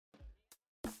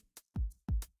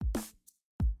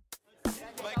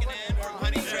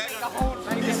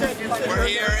We're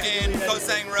here in Koh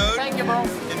Sang Road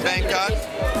in Bangkok.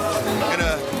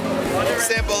 Gonna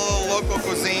sample a little local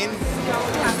cuisine.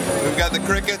 We've got the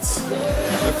crickets,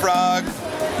 the frog,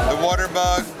 the water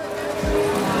bug,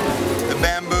 the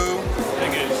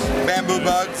bamboo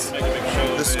bugs,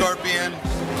 the scorpion,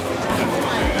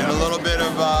 and a little bit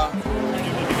of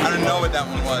I don't know what that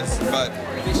one was, but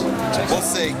we'll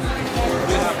see.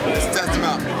 Let's test them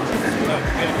out.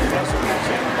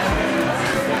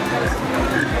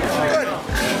 Good.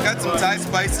 Got some Thai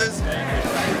spices.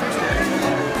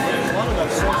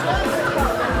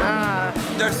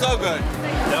 They're so good.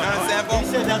 You want a sample? He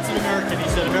said that's an American. He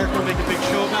said America will make a big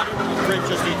show about it. Brit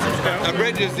just eats it.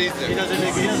 Brit just eats it. He doesn't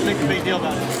make a big deal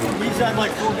about it. He's had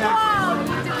like 4 bags.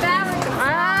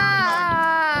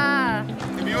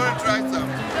 If you want to try some.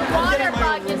 The water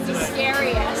bug is the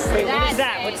scariest. Wait, what is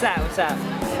that? What's that? What's that?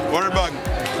 Water bug.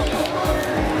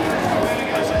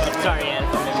 Sorry, Ann.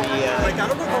 Like, I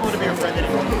don't know if I want to be your friend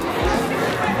anymore.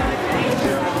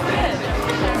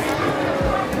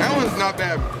 That one's not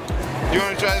bad. You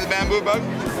want to try the bamboo bug?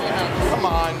 Come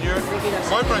on, your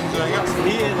boyfriend's doing it.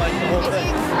 He ate like the whole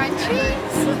thing. Crunchy?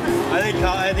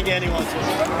 I think Annie wants it.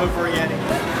 Go for Annie.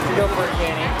 Go for it,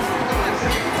 Annie.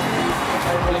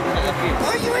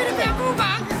 Oh, you ate a bamboo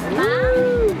bug?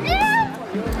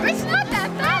 Yeah. It's not that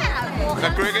bad. The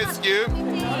cricket's cute.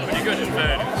 Pretty good in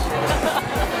fairness.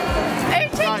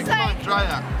 It tastes like... Try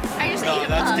that. I just No, ate a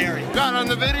that's bug. dairy. Got on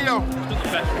the video.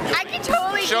 I can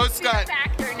totally Show do Scott.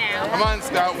 factor now. Come on,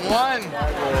 Scott. One.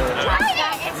 Try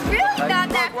it. It's really not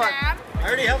that What? bad. I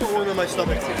already have a wound in my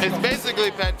stomach. It's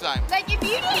basically pet time. Like, if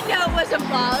you didn't know it was a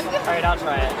bug. Alright, I'll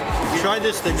try it. Try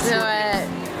this thing. Do it.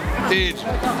 Teach.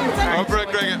 Go for a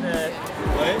cricket.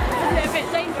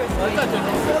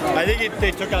 I think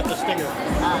they took out the stinger.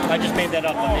 I just made that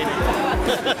up. I made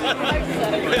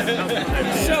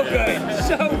it. So good!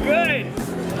 So good!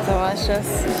 Delicious.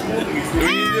 Do we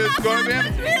need a scorpion?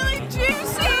 It's really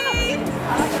juicy.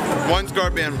 One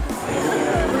scorpion.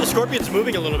 The scorpion's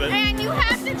moving a little bit. And you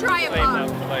have to try a bug.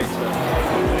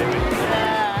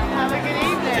 Have a good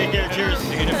evening. Take care. Cheers.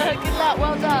 Good luck.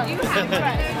 Well done. You haven't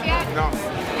tried it yet? No.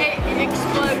 It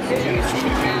explodes juice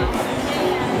now.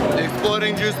 The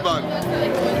exploding juice bug.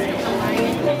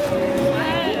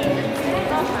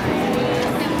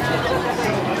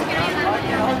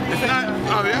 It's not.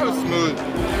 Oh, that was smooth.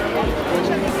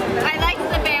 I like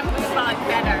the bamboo bug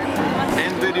better.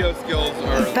 And video skills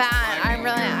are Bad.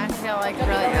 I feel like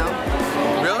really ill.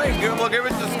 really good. We'll give it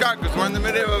to Scott because we're in the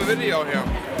middle of a video here.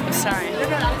 Sorry.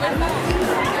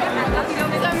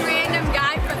 Some random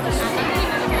guy from the street.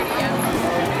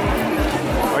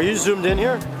 Are you zoomed in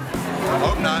here?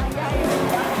 Hope not.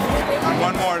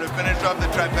 One more to finish off the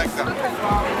trifecta.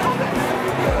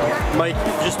 Mike,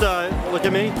 just look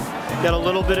at me. Got a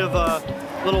little bit of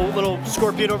little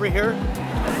scorpion over here.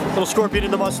 Little scorpion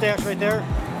in the mustache right there.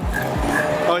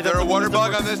 Oh, Is there a water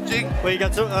bug on this cheek? Wait, you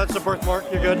got some. That's a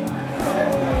birthmark. You're good.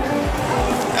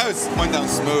 That went down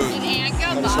smooth. Did Ann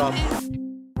go Stop. bumping?